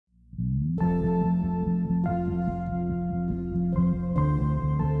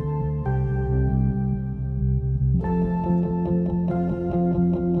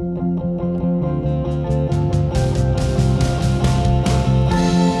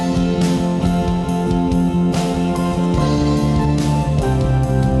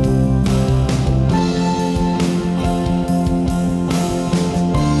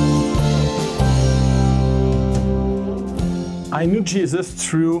I knew Jesus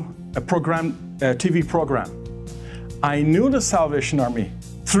through a TV program. I knew the Salvation Army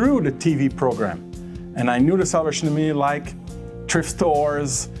through the TV program. And I knew the Salvation Army like thrift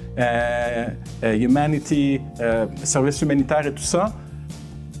stores, humanity, services humanitaires et tout ça.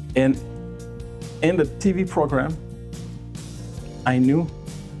 And in the TV program, I knew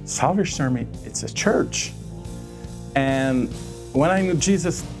Salvation Army, it's a church. And when I knew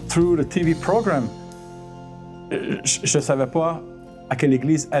Jesus through the TV program, je ne savais pas à quelle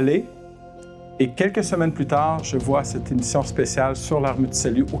église aller. Et quelques semaines plus tard, je vois cette émission spéciale sur l'Armée du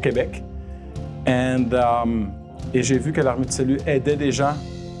Salut au Québec. Et j'ai vu que l'Armée du Salut aidait des gens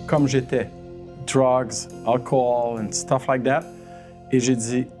comme j'étais. Drugs, alcohol and stuff like that. Et j'ai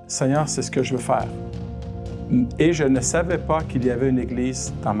dit, Seigneur, c'est ce que je veux faire. Et je ne savais pas qu'il y avait une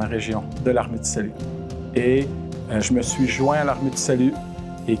église dans ma région de l'Armée du Salut. Et je me suis joint à l'Armée du Salut.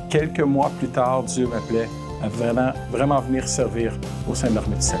 Et quelques mois plus tard, Dieu m'appelait à vraiment venir servir au sein de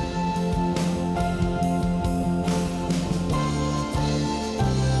l'Armée du Salut.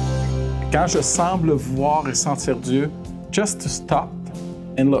 Quand je semble voir et sentir Dieu, just to stop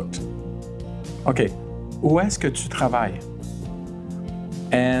and look. OK, où est-ce que tu travailles?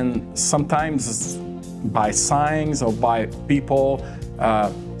 And sometimes by signs or by people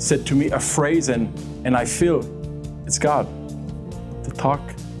said to me a phrase and I feel it's God to talk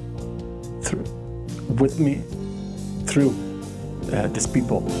with me through these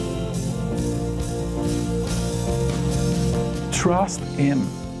people. Trust Him.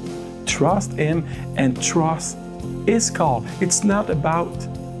 Trust Him and trust His call. It's not about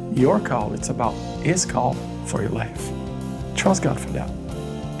your call, it's about His call for your life. Trust God for that.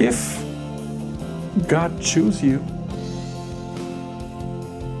 If God chooses you,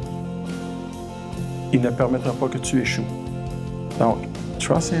 il ne permettra pas que tu échoues. Donc,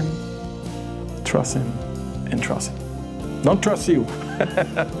 trust Him, and trust Him. Don't trust you.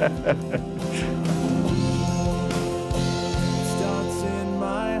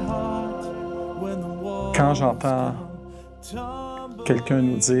 Quand j'entends quelqu'un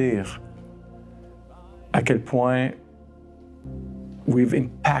nous dire à quel point we've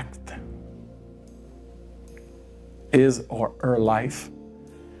impacted his or her life,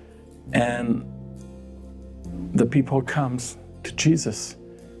 and the people comes to Jesus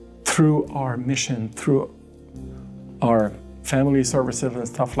through our mission, through our family services and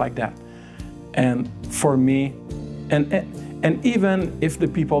stuff like that. And for me, and even if the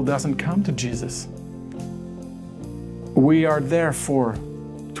people doesn't come to Jesus, we are there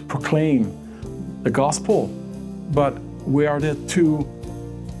to proclaim the gospel, but we are there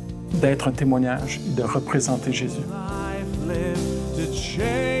d'être un témoignage et de représenter Jésus.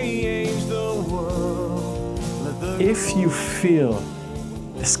 If you feel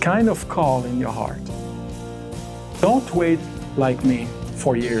this kind of call in your heart, don't wait like me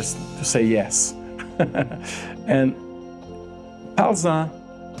 4 years to say yes. And parle-en,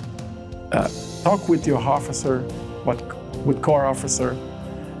 talk with your officer, with corps officer,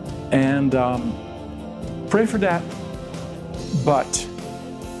 and pray for that. But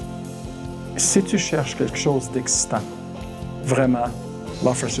si tu cherches quelque chose d'excitant, vraiment,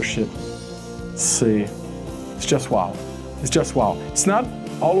 l'officership, c'est just wow. It's just wow. It's not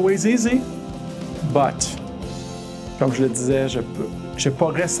always easy, but comme je le disais, j'ai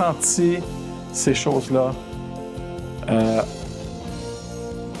pas ressenti ces choses-là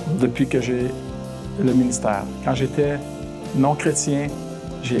depuis que j'ai le ministère. Quand j'étais non chrétien,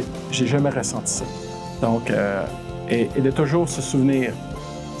 j'ai jamais ressenti ça. Donc, et de toujours se souvenir,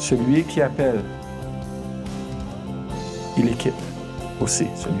 celui qui appelle, il équipe aussi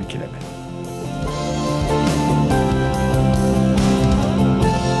celui qui l'appelle.